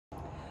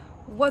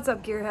What's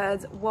up,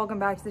 Gearheads? Welcome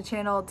back to the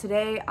channel.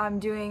 Today I'm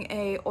doing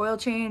a oil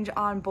change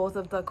on both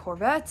of the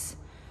Corvettes.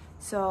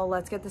 So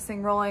let's get this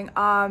thing rolling.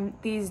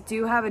 These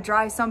do have a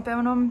dry sump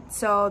in them,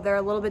 so they're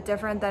a little bit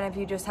different than if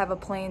you just have a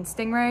plain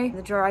Stingray.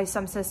 The dry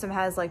sump system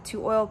has like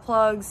 2 oil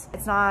plugs.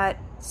 It's not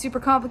super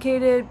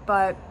complicated,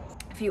 but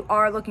if you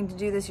are looking to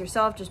do this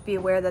yourself, just be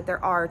aware that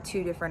there are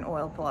 2 different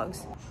oil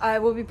plugs. I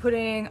will be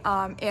putting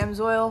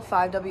Amsoil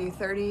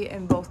 5W30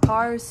 in both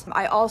cars.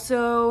 I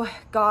also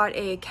got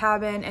a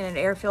cabin and an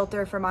air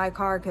filter for my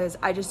car because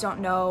I just don't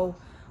know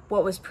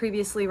what was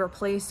previously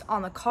replaced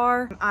on the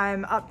car.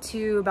 I'm up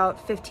to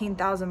about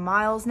 15,000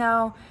 miles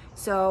now,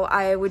 so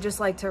I would just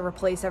like to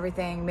replace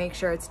everything, make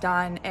sure it's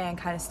done, and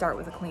kind of start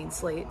with a clean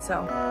slate.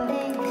 So.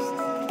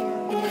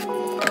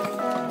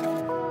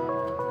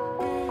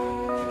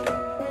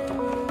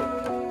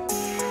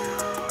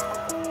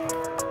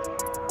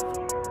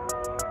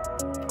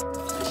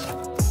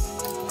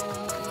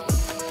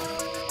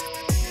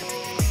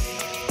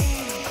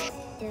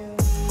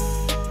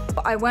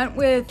 I went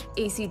with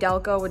AC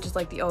Delco, which is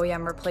like the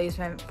OEM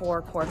replacement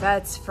for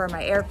Corvettes, for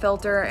my air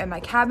filter and my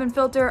cabin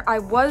filter. I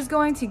was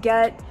going to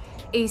get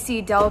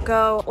AC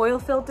Delco oil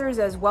filters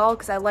as well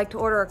because I like to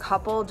order a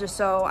couple just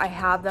so I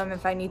have them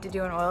if I need to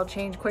do an oil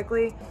change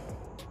quickly.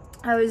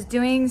 I was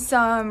doing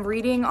some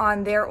reading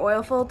on their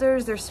oil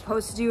filters. They're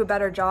supposed to do a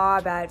better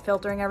job at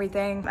filtering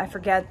everything. I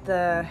forget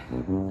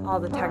all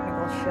the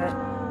technical shit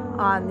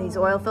on these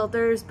oil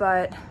filters,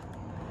 but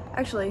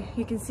actually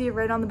you can see it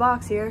right on the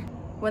box here.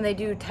 When they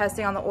do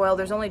testing on the oil,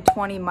 there's only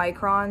 20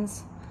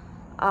 microns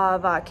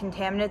of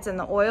contaminants in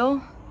the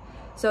oil.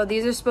 So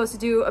these are supposed to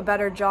do a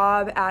better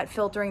job at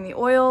filtering the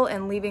oil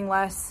and leaving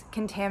less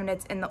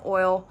contaminants in the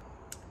oil.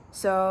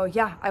 So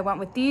yeah, I went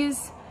with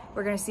these.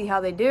 We're gonna see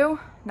how they do.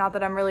 Not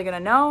that I'm really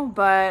gonna know,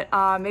 but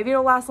maybe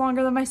it'll last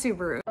longer than my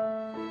Subaru.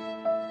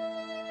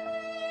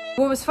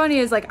 What was funny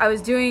is like I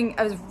was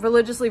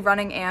religiously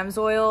running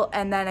Amsoil,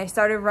 and then I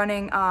started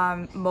running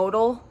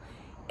modal,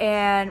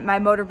 and my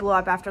motor blew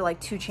up after like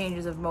 2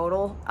 changes of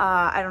modal.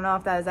 I don't know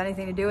if that has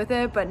anything to do with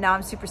it, but now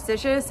I'm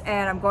superstitious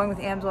and I'm going with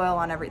Amsoil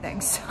on everything.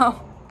 So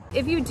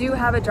if you do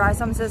have a dry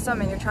sump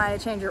system and you're trying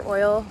to change your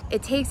oil,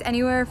 it takes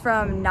anywhere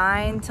from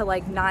 9 to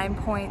like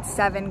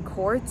 9.7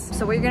 quarts.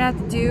 So what you're gonna have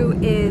to do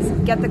is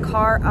get the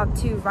car up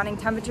to running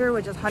temperature,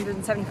 which is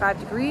 175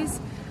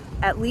 degrees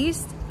at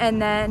least, and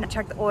then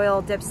check the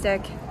oil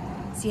dipstick,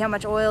 see how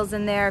much oil's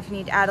in there, if you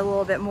need to add a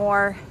little bit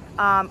more.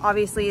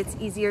 Obviously it's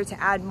easier to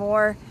add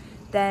more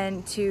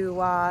than to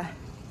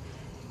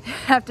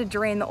have to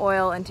drain the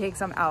oil and take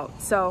some out.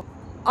 So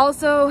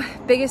also,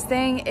 biggest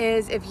thing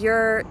is if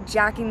you're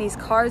jacking these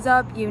cars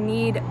up, you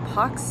need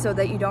pucks so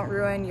that you don't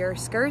ruin your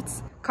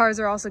skirts. Cars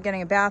are also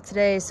getting a bath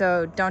today,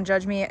 so don't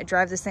judge me. I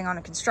drive this thing on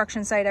a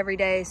construction site every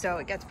day, so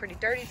it gets pretty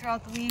dirty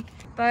throughout the week.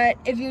 But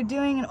if you're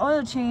doing an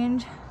oil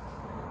change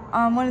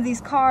on one of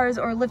these cars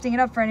or lifting it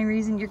up for any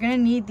reason, you're gonna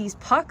need these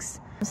pucks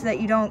so that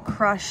you don't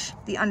crush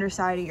the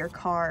underside of your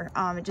car.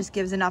 It just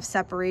gives enough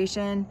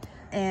separation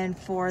and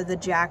for the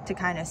jack to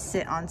kind of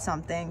sit on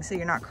something so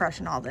you're not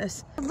crushing all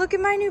this. Look at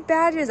my new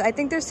badges. I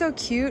think they're so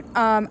cute.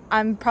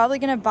 I'm probably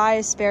gonna buy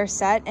a spare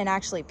set and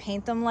actually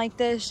paint them like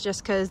this,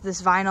 just because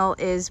this vinyl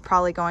is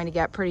probably going to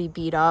get pretty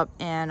beat up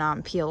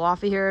and peel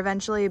off of here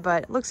eventually,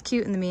 but it looks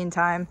cute in the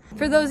meantime.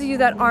 For those of you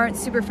that aren't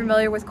super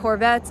familiar with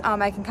Corvettes,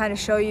 I can kind of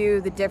show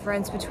you the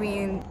difference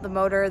between the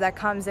motor that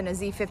comes in a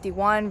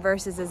Z51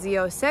 versus a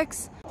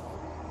Z06.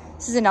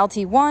 This is an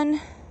LT1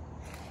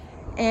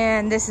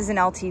 and this is an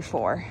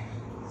LT4.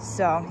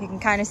 So you can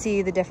kind of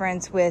see the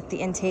difference with the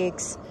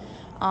intakes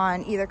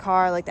on either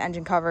car, like the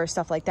engine cover,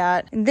 stuff like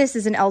that. And this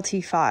is an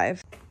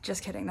LT5.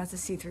 Just kidding, that's a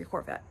C3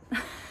 Corvette.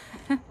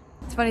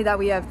 It's funny that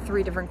we have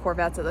 3 different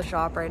Corvettes at the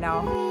shop right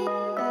now.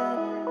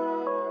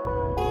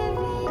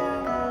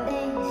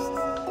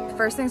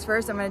 First things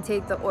first, I'm gonna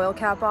take the oil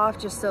cap off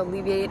just to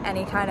alleviate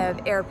any kind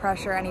of air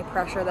pressure, any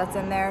pressure that's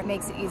in there. It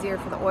makes it easier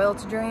for the oil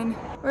to drain.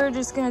 We're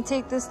just gonna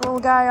take this little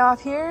guy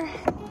off here.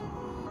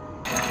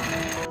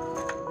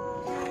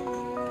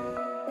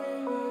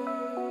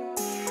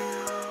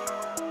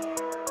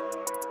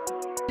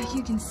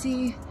 You can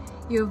see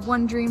you have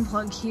 1 drain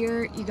plug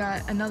here, you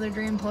got another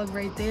drain plug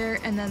right there,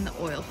 and then the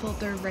oil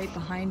filter right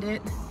behind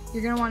it.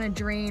 You're gonna wanna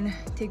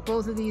take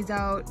both of these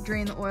out,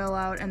 drain the oil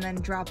out, and then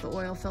drop the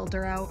oil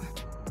filter out.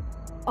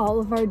 All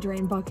of our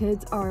drain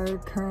buckets are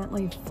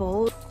currently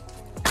full.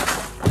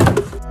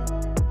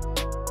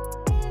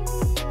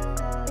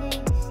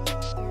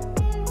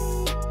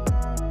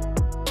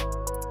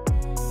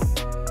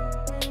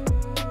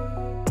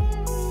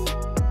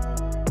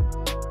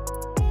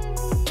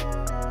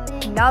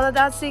 Now that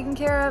that's taken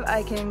care of,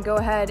 I can go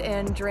ahead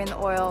and drain the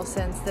oil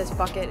since this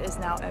bucket is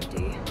now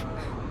empty.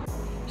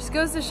 Just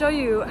goes to show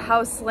you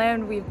how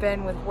slammed we've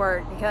been with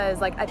work, because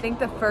like I think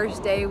the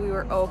first day we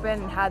were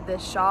open and had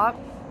this shop,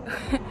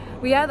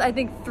 we had I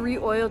think 3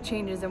 oil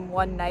changes in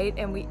one night,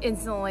 and we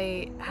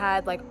instantly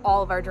had like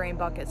all of our drain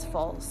buckets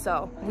full.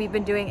 So we've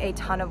been doing a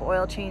ton of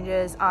oil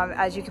changes.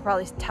 As you can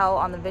probably tell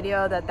on the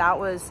video, that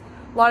was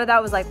A lot of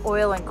that was like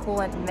oil and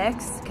coolant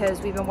mix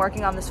because we've been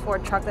working on this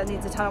Ford truck that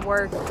needs a ton of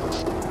work.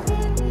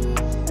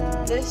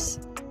 This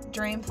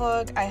drain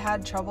plug, I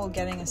had trouble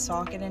getting a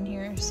socket in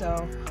here, so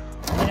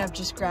I ended up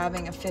just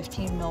grabbing a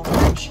 15 mil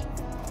wrench.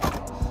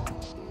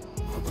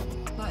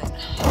 But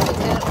to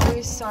get it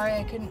loose, sorry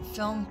I couldn't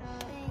film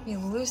me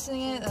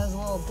loosening it. That was a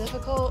little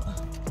difficult.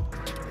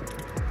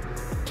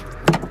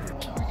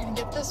 We're gonna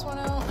get this one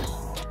out.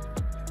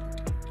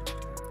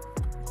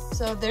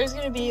 So there's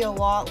gonna be a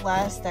lot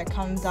less that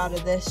comes out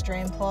of this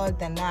drain plug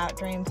than that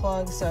drain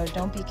plug, so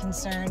don't be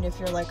concerned if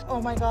you're like, oh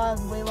my god,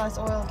 way less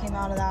oil came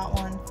out of that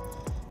one.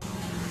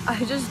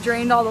 I just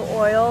drained all the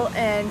oil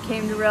and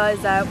came to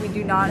realize that we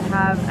do not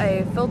have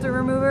a filter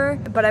remover,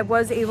 but I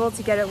was able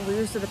to get it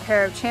loose with a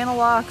pair of channel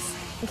locks.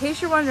 In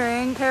case you're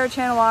wondering, a pair of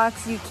channel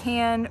locks, you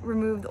can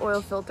remove the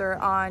oil filter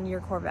on your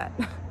Corvette.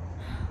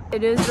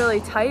 It is really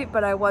tight,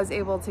 but I was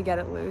able to get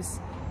it loose.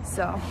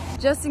 So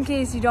just in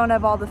case you don't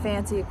have all the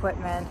fancy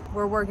equipment,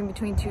 we're working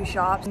between two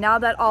shops. Now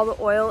that all the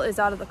oil is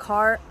out of the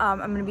car, I'm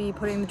gonna be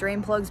putting the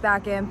drain plugs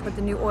back in, put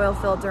the new oil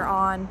filter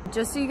on.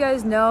 Just so you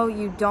guys know,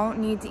 you don't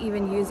need to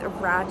even use a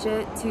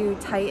ratchet to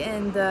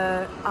tighten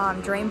the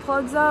drain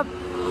plugs up.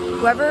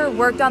 Whoever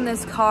worked on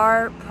this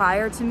car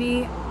prior to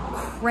me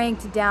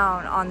cranked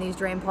down on these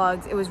drain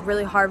plugs. It was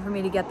really hard for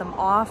me to get them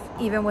off,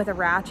 even with a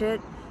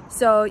ratchet.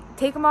 So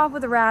take them off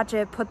with a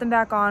ratchet, put them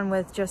back on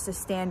with just a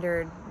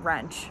standard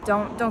wrench.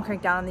 Don't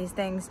crank down on these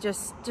things,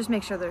 just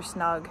make sure they're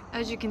snug.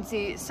 As you can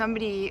see,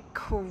 somebody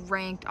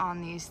cranked on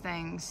these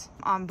things,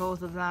 on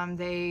both of them.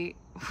 They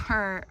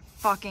were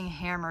fucking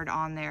hammered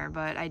on there,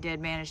 but I did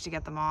manage to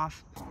get them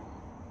off.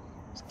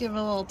 Just give it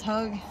a little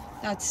tug.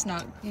 That's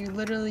snug. You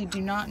literally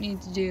do not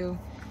need to do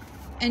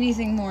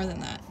anything more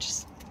than that.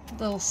 Just a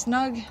little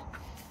snug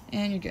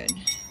and you're good.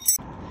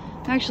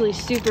 I'm actually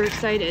super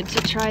excited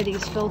to try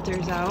these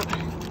filters out.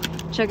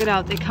 Check it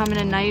out, they come in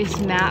a nice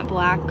matte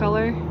black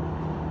color.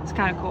 It's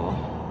kind of cool.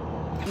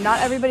 Not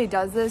everybody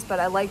does this,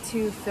 but I like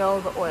to fill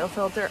the oil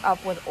filter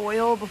up with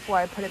oil before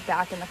I put it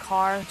back in the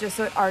car, just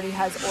so it already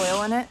has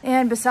oil in it.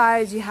 And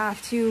besides, you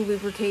have to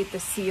lubricate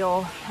the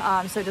seal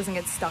so it doesn't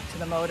get stuck to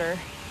the motor.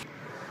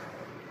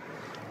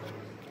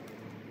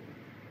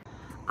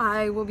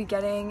 I will be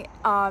getting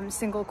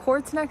single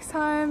quarts next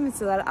time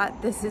so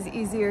that this is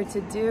easier to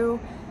do.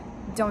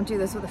 Don't do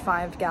this with a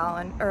 5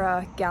 gallon or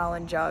a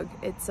gallon jug.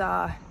 It's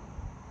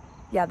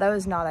yeah, that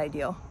was not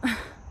ideal.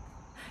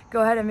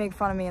 Go ahead and make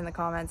fun of me in the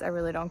comments. I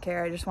really don't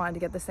care. I just wanted to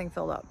get this thing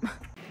filled up.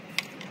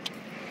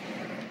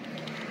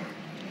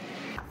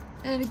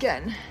 And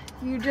again,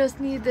 you just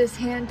need this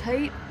hand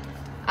tight.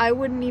 I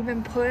wouldn't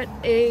even put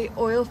a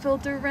oil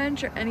filter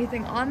wrench or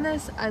anything on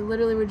this. I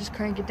literally would just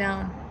crank it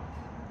down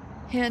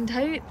hand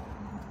tight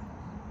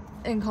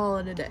and call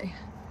it a day.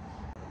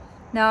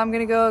 Now I'm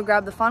gonna go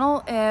grab the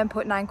funnel and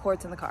put 9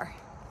 quarts in the car.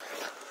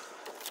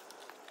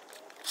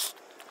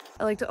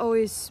 I like to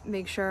always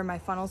make sure my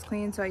funnel's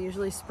clean, so I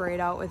usually spray it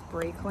out with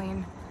brake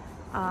clean,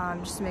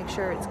 just to make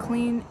sure it's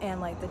clean,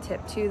 and like the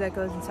tip too that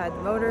goes inside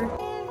the motor.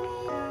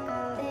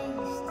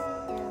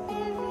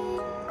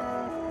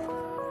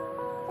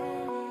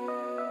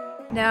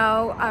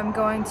 Now I'm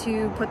going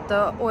to put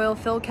the oil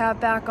fill cap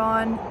back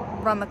on,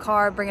 run the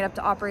car, bring it up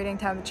to operating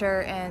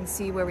temperature, and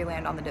see where we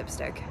land on the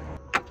dipstick.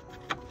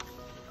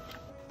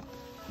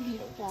 I need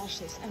to wash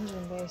this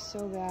engine bay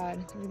so bad.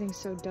 Everything's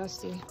so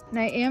dusty. And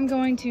I am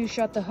going to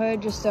shut the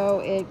hood just so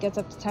it gets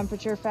up to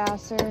temperature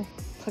faster.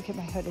 Look at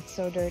my hood, it's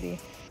so dirty.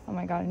 Oh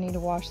my god, I need to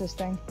wash this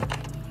thing.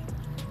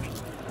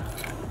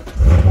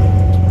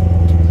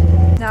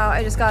 Now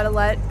I just gotta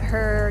let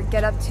her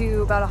get up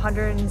to about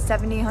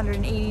 170,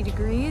 180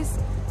 degrees,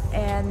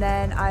 and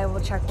then I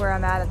will check where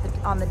I'm at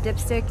on the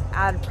dipstick,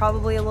 add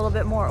probably a little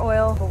bit more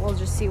oil, but we'll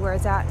just see where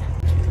it's at.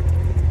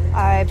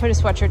 I put a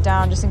sweatshirt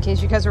down just in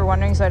case you guys were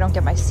wondering, so I don't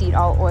get my seat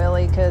all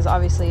oily, because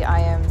obviously I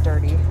am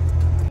dirty.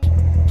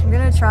 I'm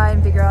gonna try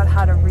and figure out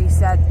how to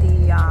reset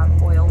the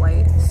oil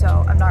light,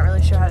 so I'm not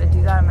really sure how to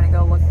do that. I'm gonna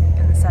go look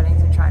in the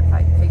settings and try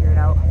and figure it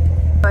out.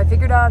 So I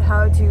figured out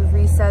how to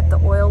reset the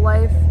oil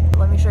life.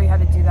 Let me show you how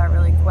to do that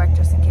really quick,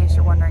 just in case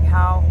you're wondering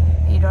how,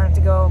 and you don't have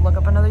to go look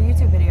up another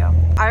YouTube video.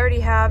 I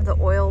already have the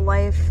oil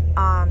life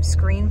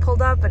screen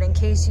pulled up, but in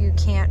case you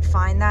can't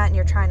find that and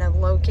you're trying to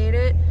locate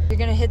it, you're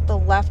gonna hit the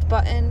left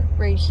button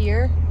right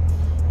here,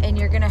 and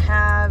you're gonna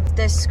have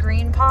this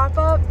screen pop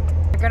up.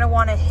 You're gonna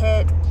wanna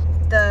hit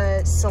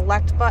the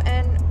select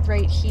button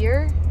right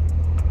here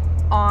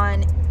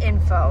on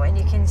info, and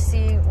you can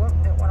see, whoop,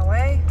 it went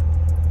away.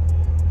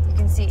 You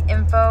can see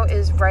info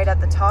is right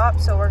at the top,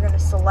 so we're going to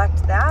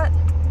select that,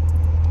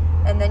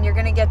 and then you're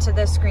going to get to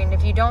this screen.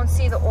 If you don't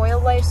see the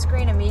oil life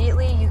screen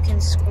immediately, you can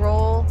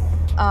scroll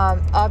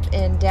up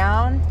and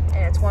down, and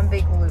it's one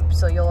big loop,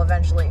 so you'll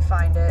eventually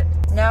find it.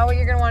 Now what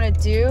you're going to want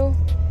to do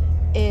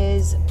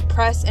is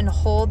press and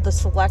hold the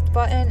select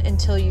button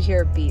until you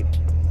hear a beep.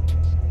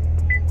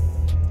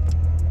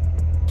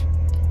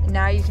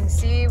 Now you can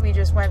see we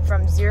just went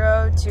from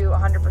 0 to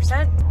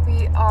 100%.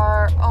 We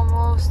are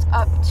almost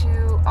up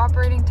to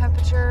operating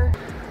temperature.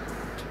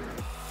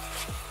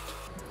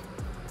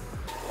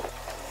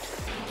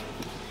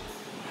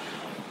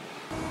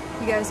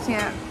 You guys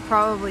can't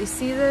probably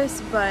see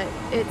this, but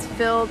it's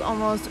filled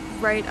almost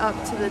right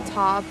up to the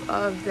top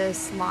of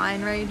this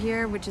line right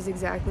here, which is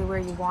exactly where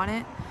you want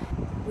it.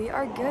 We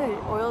are good.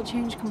 Oil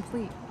change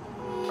complete.